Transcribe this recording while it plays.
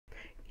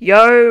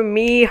Yo,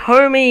 me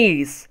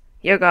homies!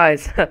 Yo,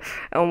 guys,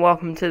 and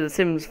welcome to the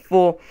Sims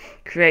 4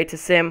 Creator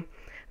Sim.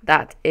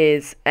 That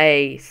is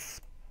a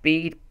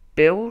speed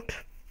build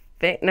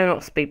thing. No,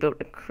 not speed build,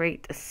 a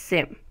Creator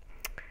Sim.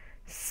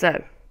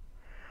 So,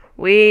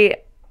 we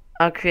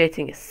are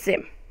creating a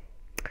sim,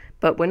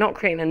 but we're not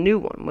creating a new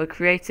one. We're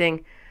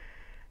creating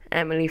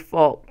Emily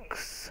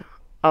Fox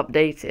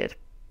updated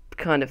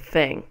kind of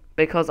thing,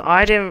 because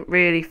I didn't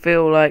really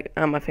feel like,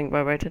 I think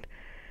vibrated.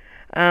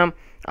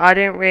 I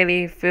didn't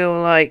really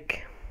feel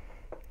like,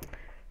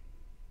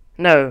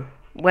 no,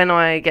 when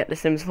I get The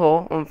Sims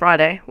 4 on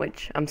Friday,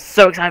 which I'm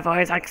so excited for,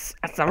 it's like,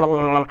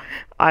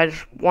 I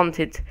just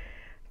wanted to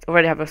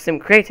already have a sim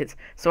created,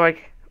 so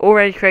I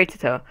already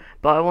created her,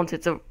 but I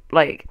wanted to,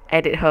 like,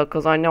 edit her,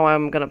 because I know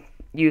I'm going to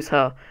use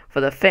her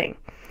for the thing,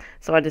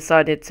 so I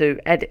decided to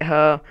edit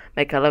her,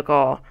 make her look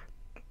all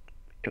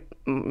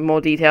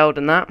more detailed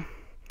than that,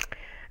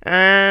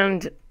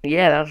 and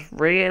yeah, that's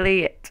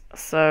really it.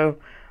 So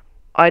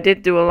I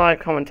did do a live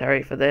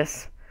commentary for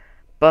this,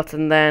 but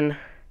then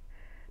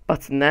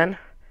my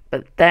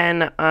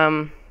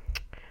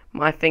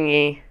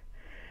thingy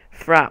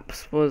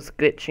Fraps was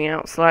glitching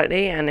out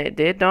slightly, and it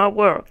did not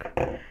work.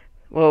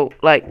 Well,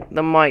 like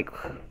the mic,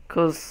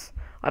 because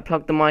I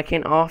plugged the mic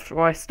in after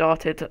I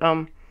started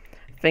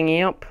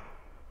thingy up,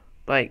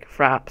 like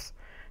Fraps,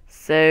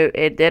 so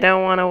it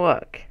didn't want to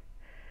work.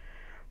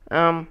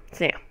 So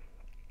yeah,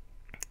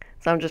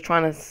 so I'm just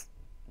trying to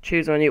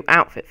choose a new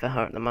outfit for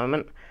her at the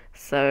moment.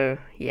 So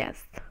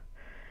yes,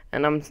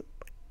 and I'm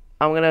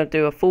gonna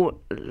do a full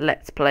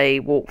let's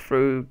play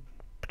walkthrough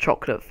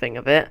chocolate thing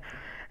of it,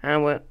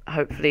 and will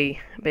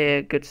hopefully be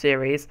a good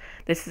series.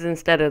 This is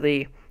instead of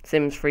the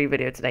Sims 3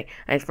 video today,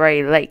 and it's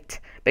very late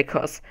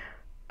because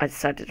I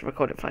decided to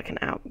record it for like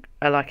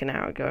an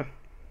hour ago.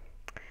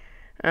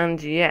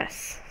 And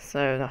yes,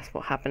 so that's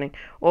what's happening.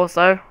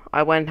 Also,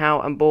 I went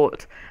out and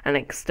bought an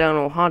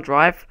external hard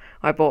drive.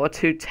 I bought a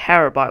 2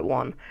 terabyte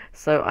one,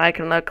 so I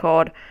can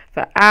record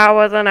for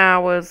hours and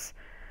hours,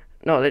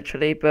 not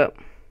literally, but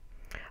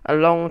a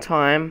long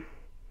time,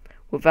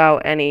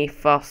 without any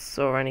fuss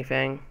or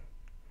anything.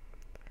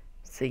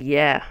 So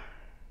yeah,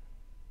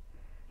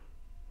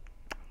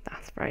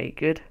 that's very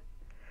good.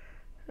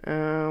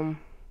 But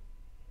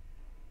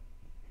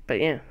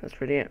yeah, that's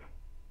really it.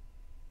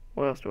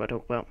 What else do I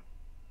talk about?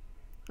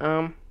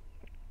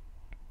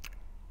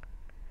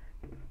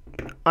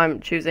 I'm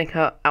choosing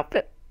her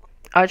outfit.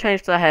 I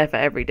changed her hair for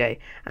every day,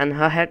 and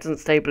her hair doesn't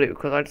stay blue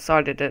because I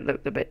decided it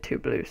looked a bit too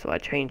blue, so I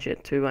changed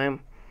it to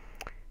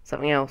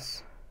something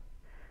else,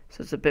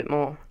 so it's a bit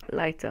more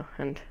lighter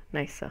and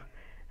nicer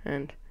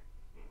and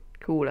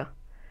cooler.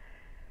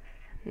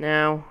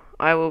 Now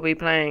I will be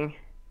playing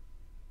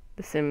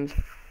The Sims.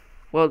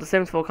 Well, The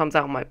Sims 4 comes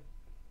out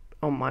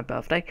on my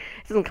birthday.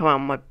 It doesn't come out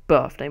on my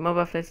birthday. My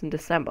birthday's in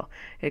December.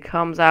 It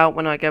comes out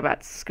when I go back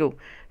to school.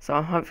 So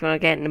I'm hopefully going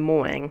to get it in the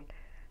morning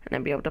and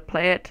then be able to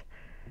play it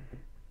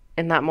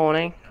in that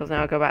morning, because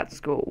now I go back to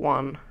school at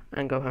 1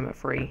 and go home at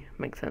 3.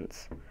 Makes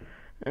sense.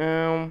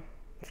 So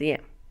yeah.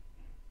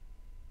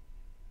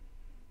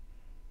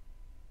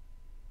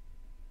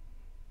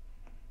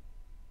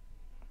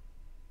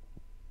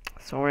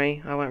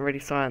 Sorry, I went really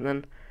silent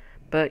then.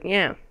 But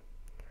yeah.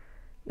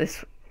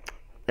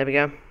 There we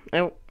go.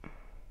 Oh.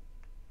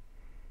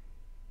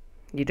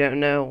 You don't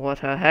know what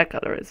her hair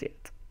color is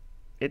yet.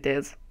 It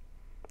is.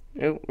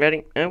 Oh,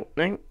 ready? Oh,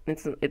 no,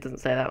 it doesn't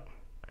say that.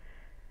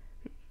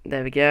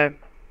 There we go.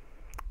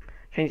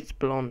 Change it to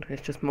blonde.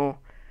 It's just more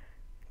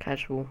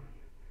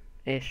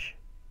casual-ish.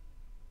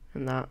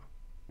 And that.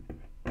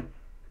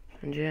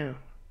 And yeah.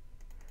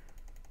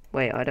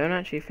 Wait, I don't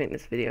actually think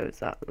this video is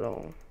that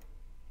long.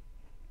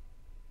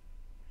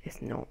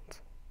 It's not.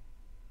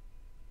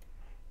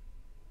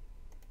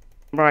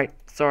 Right,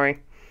 sorry.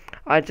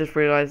 I just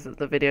realised that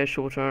the video is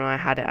shorter than I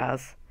had it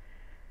as.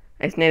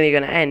 It's nearly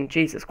going to end.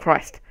 Jesus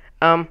Christ.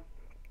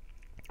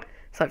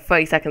 It's like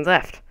 30 seconds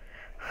left.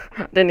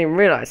 Didn't even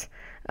realise.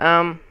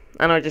 And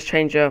I just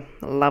changed your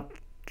love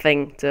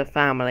thing to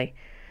family.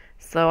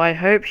 So I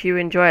hope you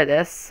enjoy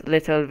this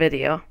little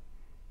video,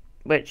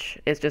 which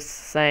is just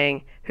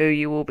saying who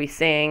you will be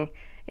seeing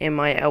in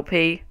my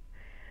LP.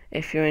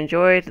 If you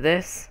enjoyed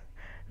this,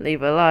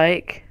 leave a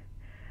like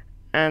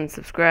and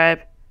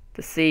subscribe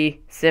to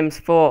see Sims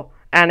 4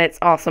 and its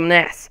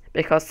awesomeness,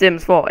 because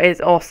Sims 4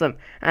 is awesome,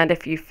 and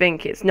if you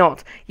think it's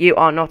not, you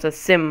are not a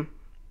Sim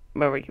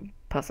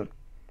person.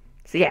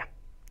 So yeah,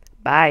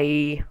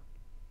 bye.